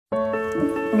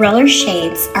Roller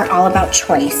shades are all about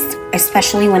choice,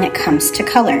 especially when it comes to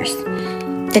colors.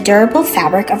 The durable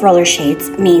fabric of roller shades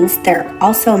means they're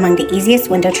also among the easiest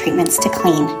window treatments to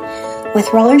clean.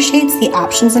 With roller shades, the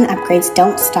options and upgrades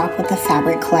don't stop with the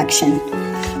fabric collection.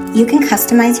 You can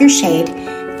customize your shade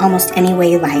almost any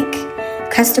way you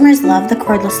like. Customers love the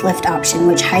cordless lift option,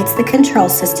 which hides the control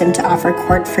system to offer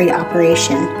cord-free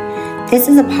operation. This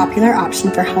is a popular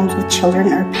option for homes with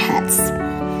children or pets.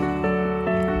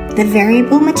 The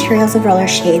variable materials of roller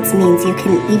shades means you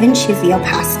can even choose the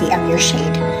opacity of your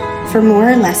shade for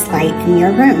more or less light in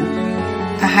your room.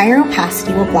 A higher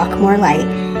opacity will block more light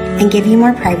and give you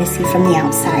more privacy from the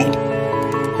outside,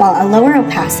 while a lower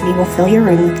opacity will fill your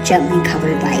room with gently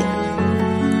colored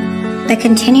light. The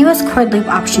continuous cord loop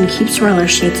option keeps roller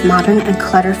shades modern and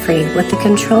clutter-free, with the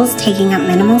controls taking up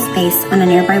minimal space on a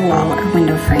nearby wall or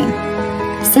window frame.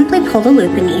 Simply pull the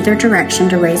loop in either direction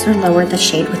to raise or lower the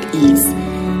shade with ease.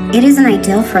 It is an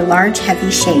ideal for large,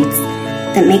 heavy shades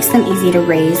that makes them easy to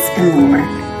raise and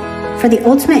lower. For the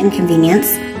ultimate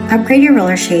inconvenience, upgrade your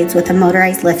roller shades with a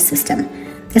motorized lift system.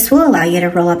 This will allow you to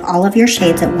roll up all of your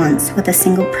shades at once with a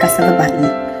single press of a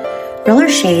button. Roller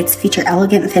shades feature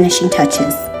elegant finishing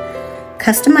touches.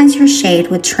 Customize your shade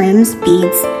with trims,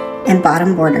 beads, and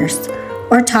bottom borders,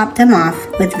 or top them off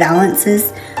with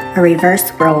valances or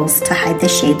reverse rolls to hide the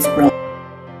shade's roll.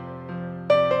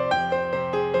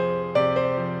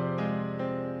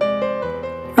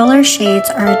 Roller shades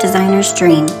are a designer's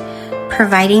dream,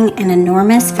 providing an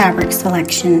enormous fabric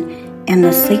selection and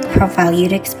the sleek profile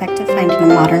you'd expect to find in a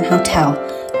modern hotel,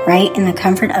 right in the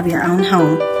comfort of your own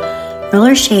home.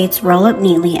 Roller shades roll up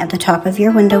neatly at the top of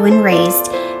your window when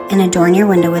raised and adorn your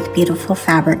window with beautiful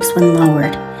fabrics when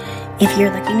lowered. If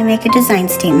you're looking to make a design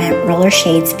statement, roller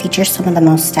shades feature some of the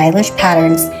most stylish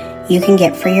patterns you can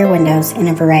get for your windows in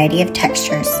a variety of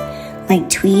textures, like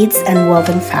tweeds and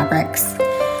woven fabrics.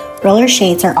 Roller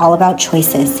shades are all about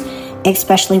choices,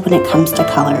 especially when it comes to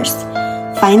colors.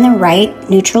 Find the right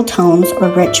neutral tones or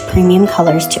rich premium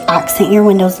colors to accent your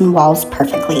windows and walls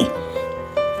perfectly.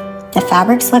 The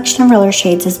fabric selection of roller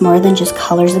shades is more than just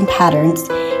colors and patterns.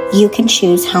 You can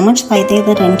choose how much light they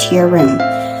let into your room.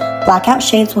 Blackout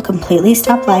shades will completely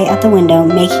stop light at the window,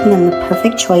 making them the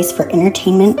perfect choice for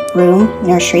entertainment, room,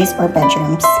 nurseries, or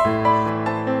bedrooms.